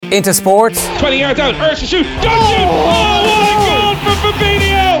Into sports. 20 yards out, Ursa shoot, Dungeon! Oh, what a goal for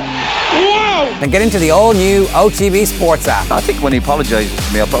Fabinho! Wow! Then get into the all-new OTB Sports app. I think when he apologises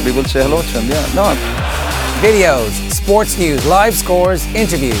to me, I probably will say hello to him, yeah. No. Videos, sports news, live scores,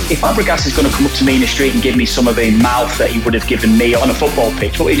 interviews. If Fabregas is going to come up to me in the street and give me some of the mouth that he would have given me on a football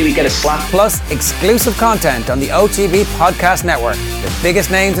pitch, what do we get a slap? Plus exclusive content on the OTB Podcast Network. The biggest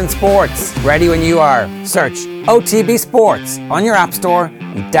names in sports. Ready when you are. Search OTB Sports on your app store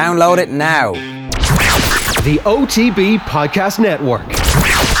and download it now. The OTB Podcast Network.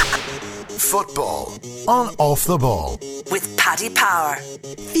 Football on Off the Ball. With Paddy Power,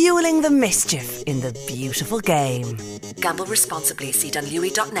 fueling the mischief in the beautiful game. Gamble responsibly. See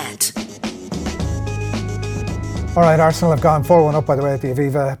Dunlewy.net. All right, Arsenal have gone 4-1 up, by the way, at the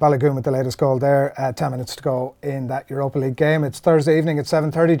Aviva Balagoon with the latest goal there. 10 minutes to go in that Europa League game. It's Thursday evening at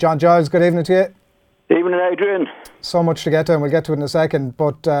 7:30. John Giles, good evening to you. Evening, Adrian. So much to get to, and we'll get to it in a second.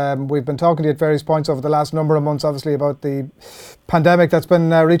 But we've been talking to you at various points over the last number of months, obviously, about the pandemic that's been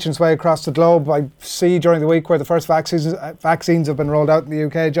reaching its way across the globe. I see during the week where the first vaccines have been rolled out in the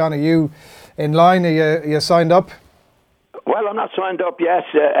UK. John, are you in line? Are you signed up? Well, I'm not signed up yet,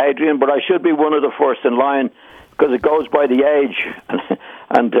 Adrian, but I should be one of the first in line because it goes by the age.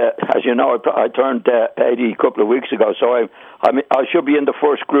 And as you know, I turned 80 a couple of weeks ago, so I should be in the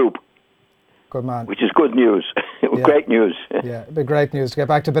first group. Good man. Which is good news. Yeah. Great news. Yeah, it'd be great news to get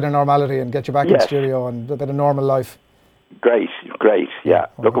back to a bit of normality and get you back in the studio and a bit of normal life. Great. Yeah.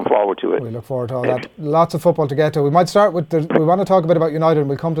 Looking forward to it. We look forward to all that. Lots of football to get to. We might start with we want to talk a bit about United, and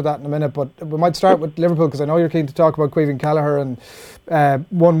we'll come to that in a minute, but we might start with Liverpool because I know you're keen to talk about Caoimhín Kelleher and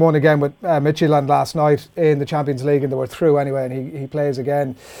 1-1 again with Midtjylland last night in the Champions League, and they were through anyway, and he plays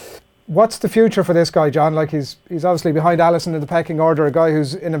again. What's the future for this guy, John? Like he's obviously behind Alisson in the pecking order, a guy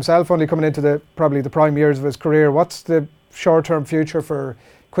who's in himself only coming into probably the prime years of his career. What's the short-term future for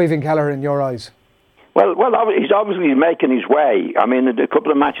Caoimhín Kelleher in your eyes? Well, he's obviously making his way. I mean, a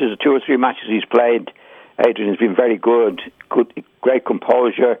couple of matches, 2 or 3 matches he's played, Adrian, has been very good, great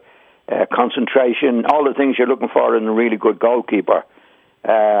composure, concentration, all the things you're looking for in a really good goalkeeper.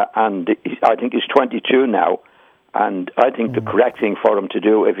 And I think he's 22 now. And I think the correct thing for him to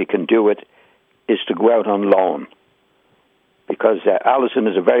do, if he can do it, is to go out on loan. Because Alisson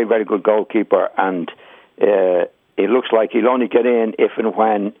is a very, very good goalkeeper, and it looks like he'll only get in if and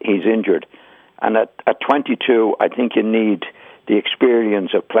when he's injured. And at 22, I think you need the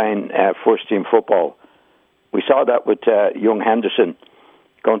experience of playing first-team football. We saw that with young Henderson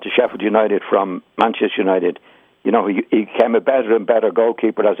going to Sheffield United from Manchester United. You know, he became a better and better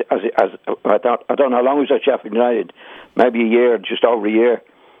goalkeeper as I don't know how long he was at Sheffield United, maybe a year, just over a year,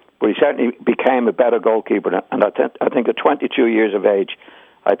 but he certainly became a better goalkeeper. And I think at 22 years of age,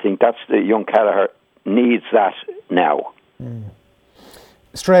 I think that's the young Kelleher needs that now.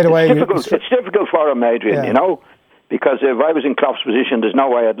 Straight away, it's difficult for him, Adrian. You know, because if I was in Klopp's position, there's no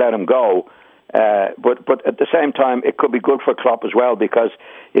way I'd let him go. But at the same time, it could be good for Klopp as well, because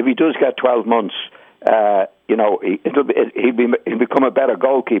if he does get 12 months. You know, he'll become a better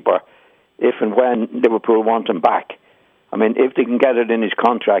goalkeeper if and when Liverpool want him back. I mean, if they can get it in his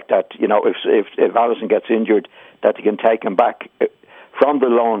contract that, you know, if Alisson gets injured, that they can take him back from the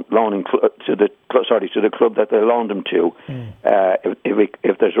loaning to the club that they loaned him to.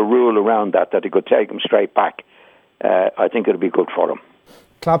 If there's a rule around that he could take him straight back, I think it'll be good for him.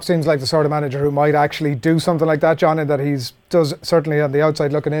 Klopp seems like the sort of manager who might actually do something like that, John, in that does certainly on the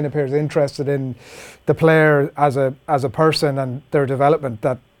outside looking in appears interested in the player as a person and their development.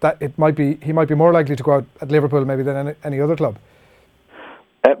 That he might be more likely to go out at Liverpool maybe than any other club.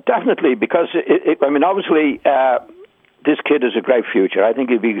 Definitely, because I mean, obviously this kid has a great future. I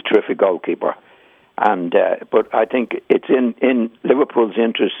think he'll be a terrific goalkeeper, and but I think it's in Liverpool's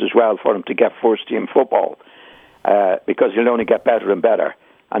interest as well for him to get first team football because he'll only get better and better.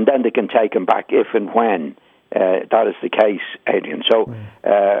 And then they can take him back if and when that is the case, Adrian. So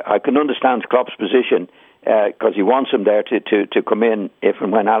I can understand Klopp's position because he wants him there to come in if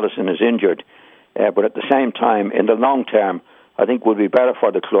and when Alisson is injured. But at the same time, in the long term, I think would be better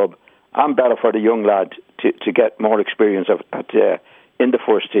for the club and better for the young lad to get more experience in the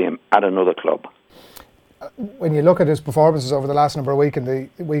first team at another club. When you look at his performances over the last number of weeks and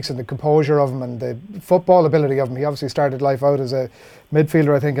the composure of him and the football ability of him, he obviously started life out as a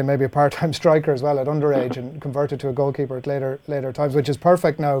midfielder, I think, and maybe a part-time striker as well at underage, and converted to a goalkeeper at later times, which is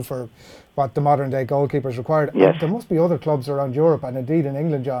perfect now for what the modern day goalkeepers required. Yes. There must be other clubs around Europe and indeed in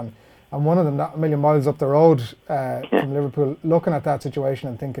England, John, and one of them not a million miles up the road from Liverpool, looking at that situation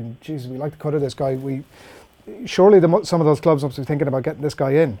and thinking, Jesus, we like the cut of this guy. Surely some of those clubs must be thinking about getting this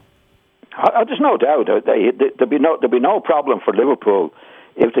guy in. There's no doubt there'll be no problem for Liverpool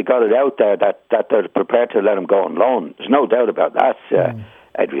if they got it out there that they're prepared to let him go on loan. There's no doubt about that,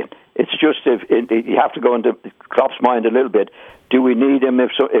 Adrian. It's just if you have to go into Klopp's mind a little bit. Do we need him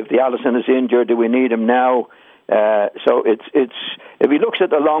if the Alisson is injured? Do we need him now? So it's if he looks at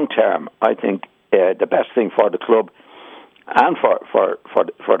the long term, I think the best thing for the club and for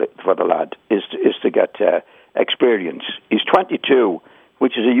the lad is to get experience. He's 22,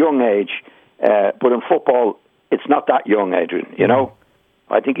 which is a young age, but in football, it's not that young, Adrian. You know,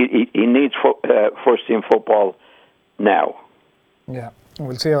 I think he needs first team football now. Yeah.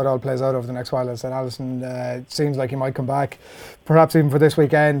 We'll see how it all plays out over the next while. As I said, Alisson, it seems like he might come back, perhaps even for this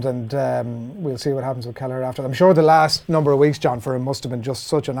weekend, and we'll see what happens with Kelleher after. I'm sure the last number of weeks, John, for him must have been just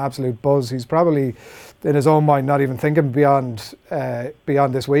such an absolute buzz. He's probably, in his own mind, not even thinking beyond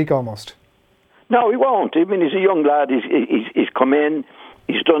this week almost. No, he won't. I mean, he's a young lad. He's come in,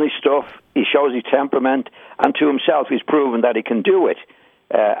 he's done his stuff, he shows his temperament, and to himself he's proven that he can do it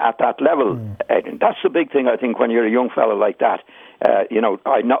at that level. That's the big thing, I think, when you're a young fella like that.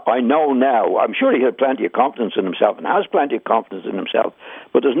 I know now, I'm sure he had plenty of confidence in himself and has plenty of confidence in himself,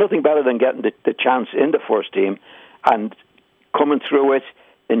 but there's nothing better than getting the chance in the first team and coming through it,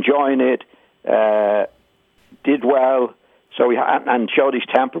 enjoying it, did well, and showed his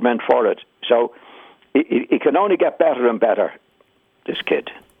temperament for it. So he can only get better and better, this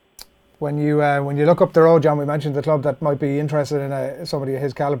kid. When you look up the road, John, we mentioned the club that might be interested in somebody of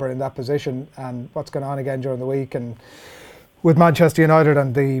his calibre in that position, and what's going on again during the week, and with Manchester United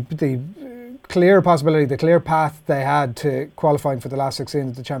and the clear possibility, the clear path they had to qualifying for the last 16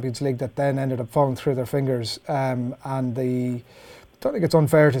 of the Champions League that then ended up falling through their fingers, and I don't think it's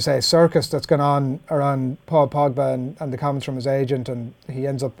unfair to say circus that's gone on around Paul Pogba and the comments from his agent, and he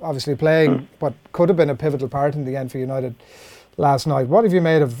ends up obviously playing what could have been a pivotal part in the end for United last night. What have you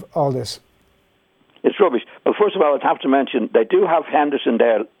made of all this? It's rubbish. Well, first of all, I'd have to mention they do have Henderson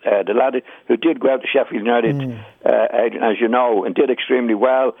there, the lad who did go out to Sheffield United, as you know, and did extremely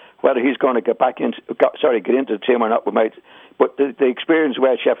well. Whether he's going to get into the team or not, but the experience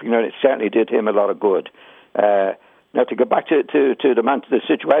with Sheffield United certainly did him a lot of good. Now, to get back to the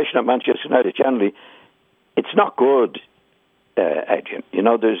situation at Manchester United generally, it's not good, Adrian. You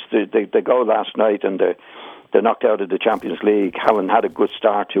know, they go last night and they're knocked out of the Champions League, haven't had a good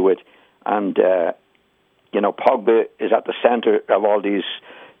start to it, and Pogba is at the centre of all these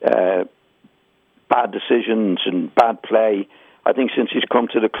bad decisions and bad play. I think since he's come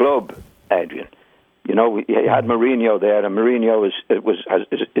to the club, Adrian, he had Mourinho there, and Mourinho is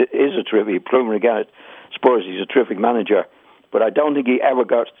a terrific. Proven again at Spurs, he's a terrific manager, but I don't think he ever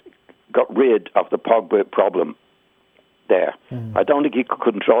got rid of the Pogba problem there. I don't think he could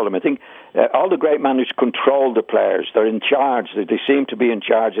control him. I think all the great managers control the players. They're in charge. They seem to be in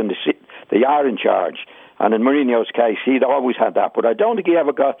charge, and they are in charge. And in Mourinho's case, he'd always had that. But I don't think he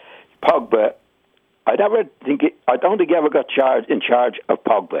ever got Pogba. I don't think he ever got in charge of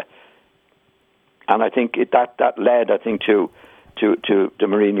Pogba. And I think that led, I think, to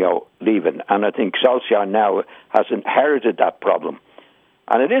Mourinho leaving. And I think Solskjaer now has inherited that problem,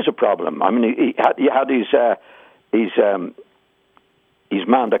 and it is a problem. I mean, he had his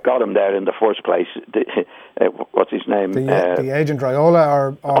man that got him there in the first place. What's his name? The agent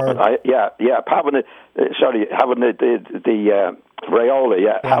Raiola, having the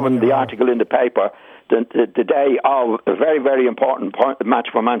Raiola, having the article in the paper the day of a very, very important match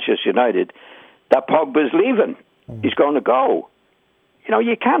for Manchester United that Pogba's leaving. He's going to go.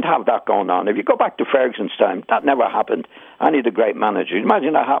 You can't have that going on. If you go back to Ferguson's time, that never happened. Any of the great managers.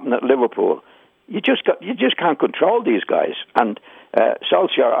 Imagine that happened at Liverpool. You just can't control these guys. And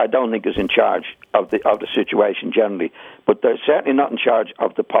Solskjaer, I don't think, is in charge of the situation generally, but they're certainly not in charge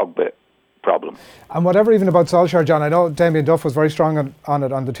of the Pogba problem. And whatever even about Solskjaer, John, I know Damien Duff was very strong on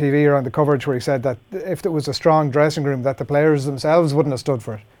it on the TV or on the coverage, where he said that if there was a strong dressing room, that the players themselves wouldn't have stood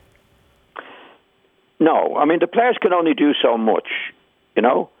for it. No, I mean the players can only do so much.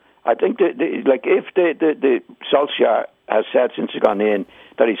 I think if the Solskjaer has said since he's gone in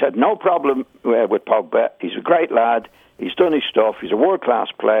that he's had no problem with Pogba, he's a great lad, he's done his stuff, he's a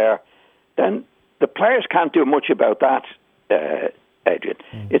world-class player, then the players can't do much about that, Adrian.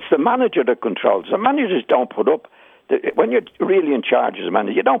 It's the manager that controls. The managers don't put up, when you're really in charge as a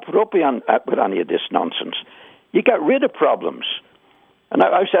manager, you don't put up with any of this nonsense. You get rid of problems. And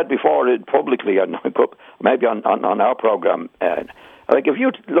I've said before publicly, maybe on our programme, if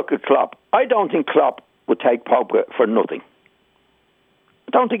you look at Klopp, I don't think Klopp would take Pogba for nothing.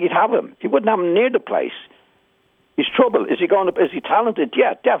 I don't think he'd have him. He wouldn't have him near the place. He's trouble. Is he talented?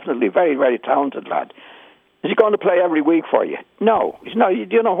 Yeah, definitely. Very, very talented lad. Is he going to play every week for you? No. He's not. Do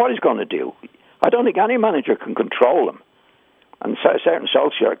you know what he's going to do? I don't think any manager can control him. And certain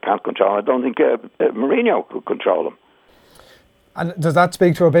Solskjaer can't control him. I don't think Mourinho could control him. And does that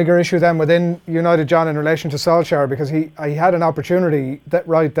speak to a bigger issue then within United, John, in relation to Solskjaer? Because he had an opportunity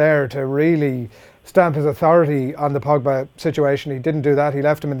right there to really stamp his authority on the Pogba situation. He didn't do that. He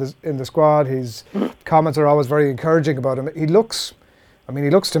left him in the squad. His comments are always very encouraging about him. He looks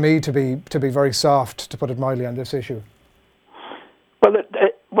to me to be very soft, to put it mildly, on this issue.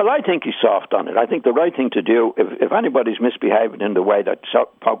 Well, I think he's soft on it. I think the right thing to do, if anybody's misbehaving in the way that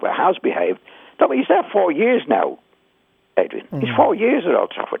Pogba has behaved, he's there 4 years now, Adrian. He's 4 years at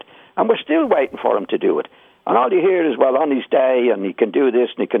Old Trafford, and we're still waiting for him to do it. And all you hear is, well, on his day, and he can do this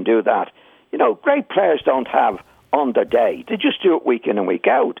and he can do that. Great players don't have on their day. They just do it week in and week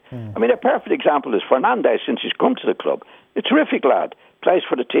out. I mean, a perfect example is Fernandes, since he's come to the club. A terrific lad. Plays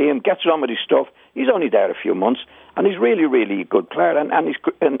for the team, gets on with his stuff. He's only there a few months, and he's really, really a good player, and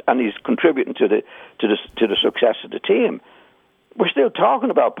he's contributing to the success of the team. We're still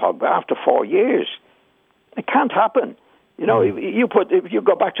talking about Pogba after 4 years. It can't happen. If you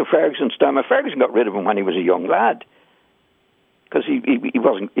go back to Ferguson's time, Ferguson got rid of him when he was a young lad because he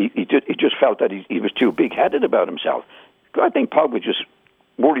just felt that he was too big-headed about himself. I think Pogba just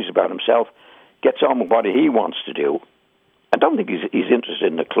worries about himself, gets on with what he wants to do. I don't think he's interested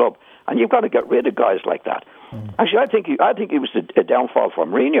in the club, and you've got to get rid of guys like that. Actually, I think he was a downfall for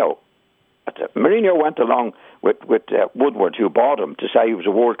Mourinho. Mourinho went along with Woodward, who bought him, to say he was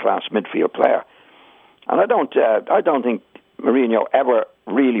a world-class midfield player, and I don't think Mourinho ever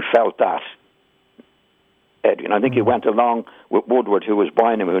really felt that. Adrian, I think he went along with Woodward, who was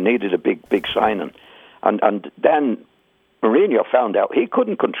buying him, who needed a big signing, and then Mourinho found out he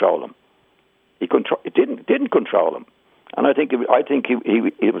couldn't control him. He didn't control him. And I think it was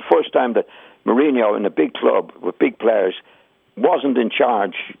the first time that Mourinho, in a big club with big players, wasn't in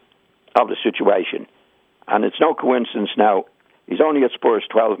charge of the situation. And it's no coincidence now. He's only at Spurs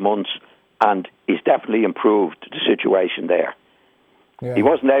 12 months, and he's definitely improved the situation there. Yeah. He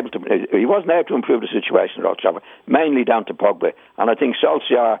wasn't able to improve the situation at Old Trafford, mainly down to Pogba. And I think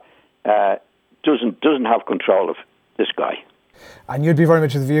Solskjaer doesn't have control of this guy. And you'd be very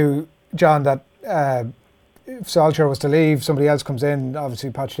much of the view, John, that if Solskjaer was to leave, somebody else comes in. Obviously,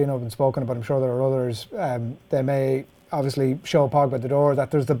 Pochettino have been spoken about. I'm sure there are others. They may obviously show Pogba the door.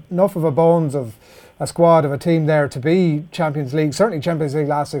 That there's enough of a bones of a squad, of a team there to be Champions League, certainly Champions League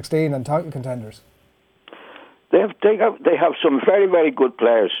last 16 and title contenders. They have some very, very good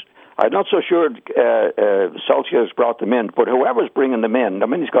players. I'm not so sure Solskjaer has brought them in, but whoever's bringing them in, I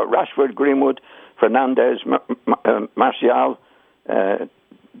mean, he's got Rashford, Greenwood, Fernandes, Martial, De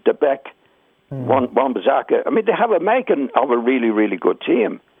Beek, Wan-Bissaka. I mean, they have a making of a really, really good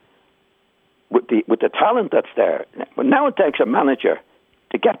team with the talent that's there. But now it takes a manager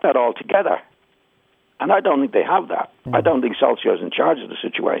to get that all together, and I don't think they have that. I don't think Solskjaer's in charge of the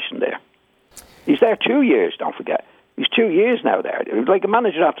situation there. He's there 2 years, don't forget. He's 2 years now there. Like a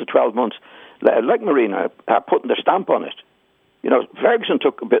manager after 12 months, like Mourinho, putting their stamp on it. Ferguson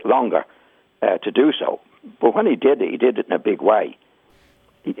took a bit longer to do so, but when he did it in a big way.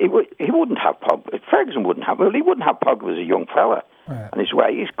 He wouldn't have Pogba. Ferguson wouldn't have. Well, he wouldn't have Pogba as a young fella. And his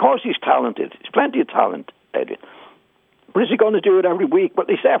way. Of course, he's talented. He's plenty of talent, Adrian. But is he going to do it every week? But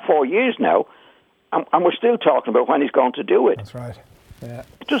he's there 4 years now, and we're still talking about when he's going to do it. That's right. Yeah.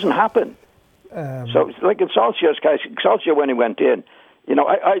 It doesn't happen. So, it's like in Solskjaer's case, Solskjaer when he went in,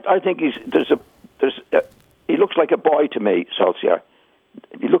 I think he looks like a boy to me, Solskjaer.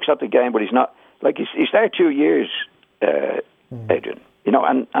 He looks at the game, but he's not. Like he's there 2 years, Adrian.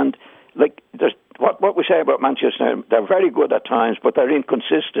 And like there's what we say about Manchester, they're very good at times, but they're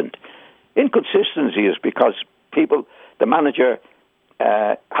inconsistent. Inconsistency is because the manager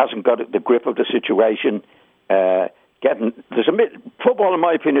hasn't got the grip of the situation. Football, in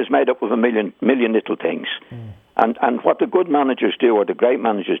my opinion, is made up of a million little things, and what the good managers do, or the great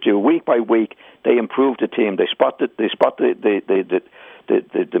managers do, week by week, they improve the team. They spot the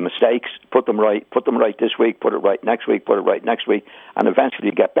mistakes, put them right this week, put it right next week, put it right next week, and eventually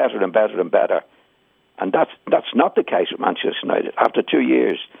you get better and better and better. And that's not the case with Manchester United. After 2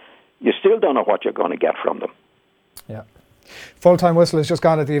 years, you still don't know what you're going to get from them. Yeah. Full-time whistle has just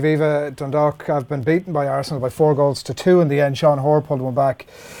gone at the Aviva. Dundalk have been beaten by Arsenal by 4-2 in the end. Sean Hoare pulled one back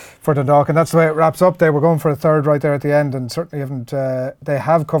for Dundalk, and that's the way it wraps up. They were going for a third right there at the end, and certainly haven't. They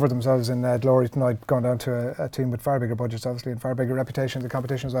have covered themselves in glory tonight, going down to a team with far bigger budgets, obviously, and far bigger reputation in the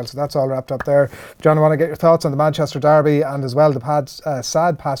competition as well. So that's all wrapped up there. John, I want to get your thoughts on the Manchester derby, and as well the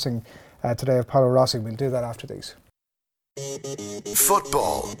sad passing today of Paolo Rossi. We'll do that after these.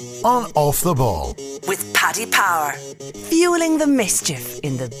 Football on Off the Ball. With Paddy Power. Fueling the mischief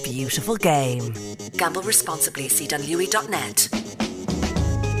in the beautiful game. Gamble responsibly. See dunlewy.net.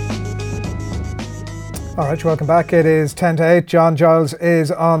 All right, welcome back. It is 10 to 8. John Giles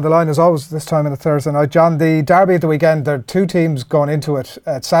is on the line as always this time on a Thursday night. John, the derby at the weekend, there are two teams going into it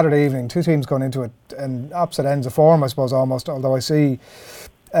at Saturday evening, two teams going into it in opposite ends of form, I suppose, almost, although I see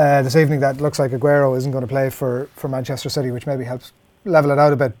this evening that looks like Aguero isn't going to play for Manchester City, which maybe helps level it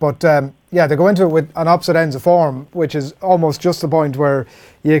out a bit. But yeah, they go into it with on opposite ends of form, which is almost just the point where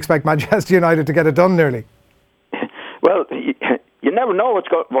you expect Manchester United to get it done nearly. Well, you never know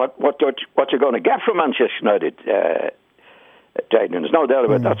what you're going to get from Manchester United, Jayden. There's no doubt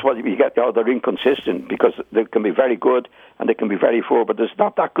about it. That's what you get. They're inconsistent because they can be very good and they can be very poor, but there's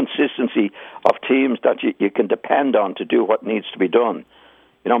not that consistency of teams that you can depend on to do what needs to be done.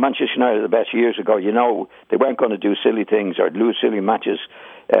 You know, Manchester United the best years ago, you know, they weren't going to do silly things or lose silly matches,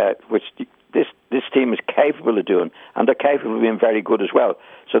 which this team is capable of doing, and they're capable of being very good as well.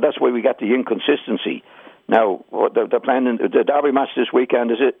 So that's why we get the inconsistency. Now, they're playing in the derby match this weekend,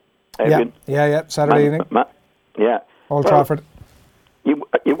 is it, Adrian? Yeah, Saturday evening. Yeah. Old Trafford. I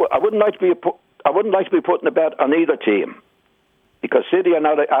wouldn't like to be putting a bet on either team, because City are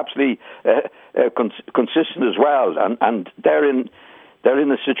not absolutely consistent as well, and they're in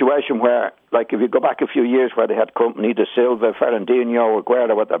a situation where, like, if you go back a few years where they had company, De Silva, Fernandinho,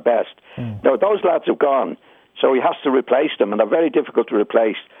 Aguero at their best. Now, those lads have gone, so he has to replace them, and they're very difficult to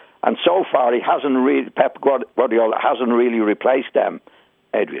replace. And so far, Pep Guardiola hasn't really replaced them,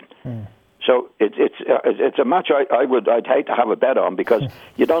 Adrian. So it's a match I'd hate to have a bet on, because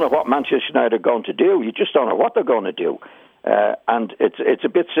you don't know what Manchester United are going to do. You just don't know what they're going to do, and it's a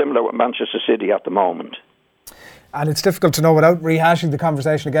bit similar with Manchester City at the moment. And it's difficult to know without rehashing the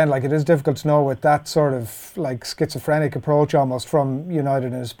conversation again. Like, it is difficult to know with that sort of like schizophrenic approach almost from United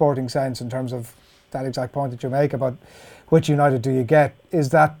in a sporting sense, in terms of that exact point that you make about which United do you get. Is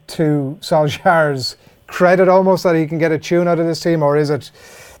that to Solskjaer's credit almost, that he can get a tune out of this team, or is it?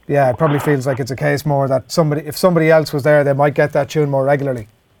 Yeah, it probably feels like it's a case more that if somebody else was there, they might get that tune more regularly.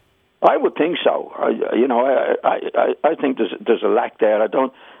 I would think so. I think there's a lack there. I'll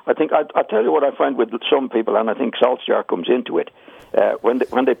tell you what I find with some people, and I think Solskjaer comes into it.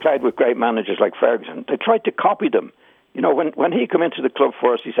 When they played with great managers like Ferguson, they tried to copy them. You know, when he came into the club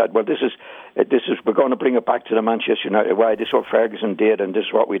first, he said, "Well, this is we're going to bring it back to the Manchester United way. This is what Ferguson did, and this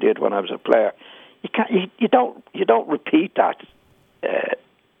is what we did when I was a player." You don't repeat that,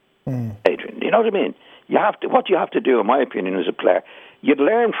 Adrian. You know what I mean? What you have to do, in my opinion, as a player, you'd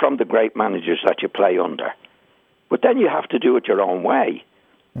learn from the great managers that you play under, but then you have to do it your own way.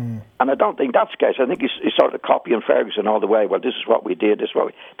 And I don't think that's the case. I think he's sort of copying Ferguson all the way. Well, this is what we did.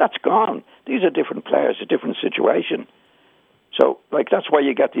 That's gone. These are different players, a different situation. So, like, that's why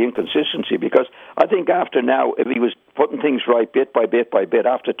you get the inconsistency. Because I think after now, if he was putting things right bit by bit by bit,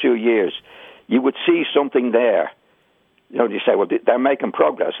 after 2 years, you would see something there. You know, you say, well, they're making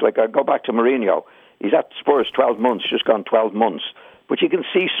progress. Like, I go back to Mourinho. He's at Spurs 12 months, just gone 12 months. But you can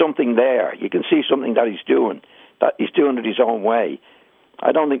see something there. You can see something that he's doing it his own way.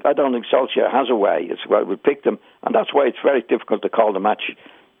 I don't think Solskjaer has a way. It's well, we picked him, and that's why it's very difficult to call the match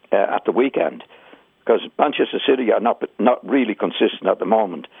at the weekend, because Manchester City are not really consistent at the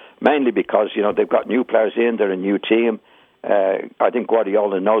moment, mainly because, you know, they've got new players in, they're a new team. I think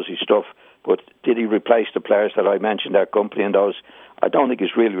Guardiola knows his stuff, but did he replace the players that I mentioned, their company and those? I don't think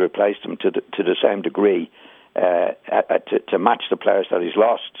he's really replaced them to the same degree to match the players that he's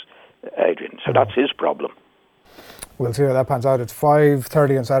lost, Adrian. So that's his problem. We'll see how that pans out. It's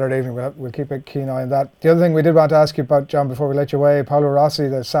 5:30 on Saturday evening. We'll keep a keen eye on that. The other thing we did want to ask you about, John, before we let you away, Paolo Rossi,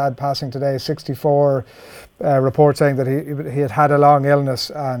 the sad passing today, 64, report saying that he had a long illness,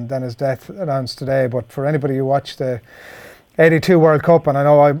 and then his death announced today. But for anybody who watched the 82 World Cup, and I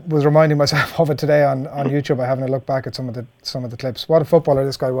know I was reminding myself of it today on YouTube by having a look back at some of the clips. What a footballer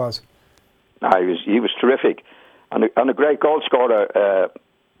this guy was. He was terrific, and a great goal scorer,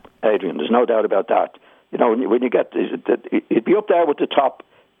 Adrian. There's no doubt about that. You know, when you get, he'd be up there with the top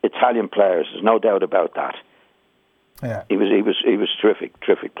Italian players. There's no doubt about that. Yeah, he was terrific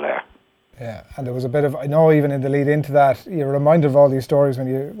player. Yeah, and there was a bit of, I know, even in the lead into that, you're reminded of all these stories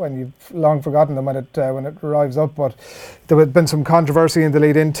when you've long forgotten them when it arrives up. But there had been some controversy in the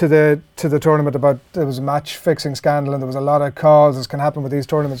lead into the tournament about, there was a match fixing scandal, and there was a lot of calls, as can happen with these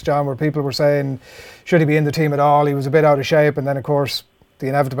tournaments, John, where people were saying, should he be in the team at all? He was a bit out of shape, and then of course the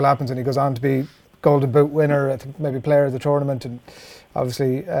inevitable happens, and he goes on to be Golden Boot winner, I think maybe player of the tournament, and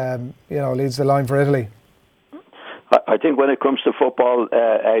obviously leads the line for Italy. I think when it comes to football,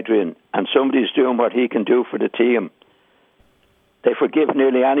 Adrian, and somebody's doing what he can do for the team, they forgive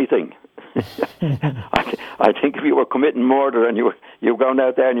nearly anything. I think if you were committing murder and you were going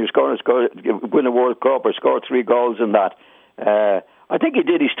out there and you win a World Cup or score 3 goals in that, I think he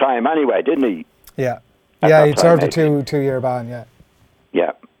did his time anyway, didn't he? Yeah, he served a 2-year ban.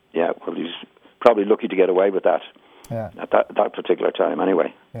 Yeah. Well, he's probably lucky to get away with that. Yeah. At that particular time,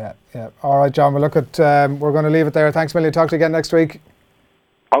 anyway. Yeah. All right, John. We'll we're going to leave it there. Thanks, Millie. Talk to you again next week.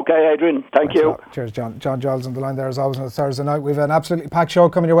 Okay, Adrian. Thanks you. Cheers, John. John Giles on the line there as always on a Thursday night. We've an absolutely packed show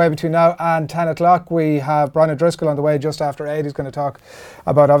coming your way between now and 10 o'clock. We have Brian O'Driscoll on the way just after 8. He's going to talk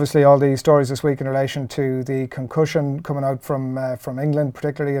about obviously all the stories this week in relation to the concussion coming out from England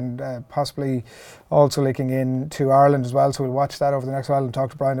particularly, and possibly also leaking into Ireland as well. So we'll watch that over the next while and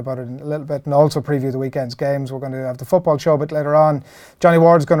talk to Brian about it in a little bit, and also preview the weekend's games. We're going to have the football show a bit later on. Johnny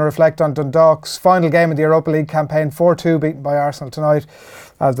Ward's going to reflect on Dundalk's final game of the Europa League campaign, 4-2 beaten by Arsenal tonight,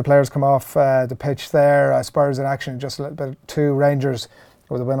 as the players come off the pitch there. Spurs in action just a little bit to Rangers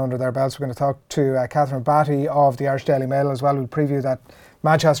with a win under their belts. We're going to talk to Catherine Batty of the Irish Daily Mail as well. We'll preview that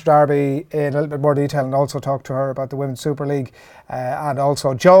Manchester derby in a little bit more detail and also talk to her about the Women's Super League. And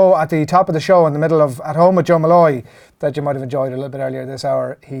also Joe at the top of the show in the middle of At Home with Joe Malloy, that you might have enjoyed a little bit earlier this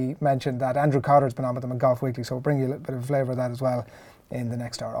hour. He mentioned that Andrew Cotter's been on with them in Golf Weekly, so we'll bring you a little bit of a flavour of that as well in the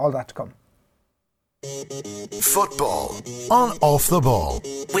next hour. All that to come. Football on Off the Ball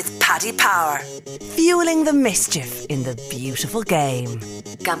with Paddy Power, fueling the mischief in the beautiful game.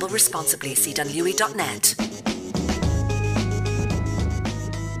 Gamble responsibly. See CWE.net.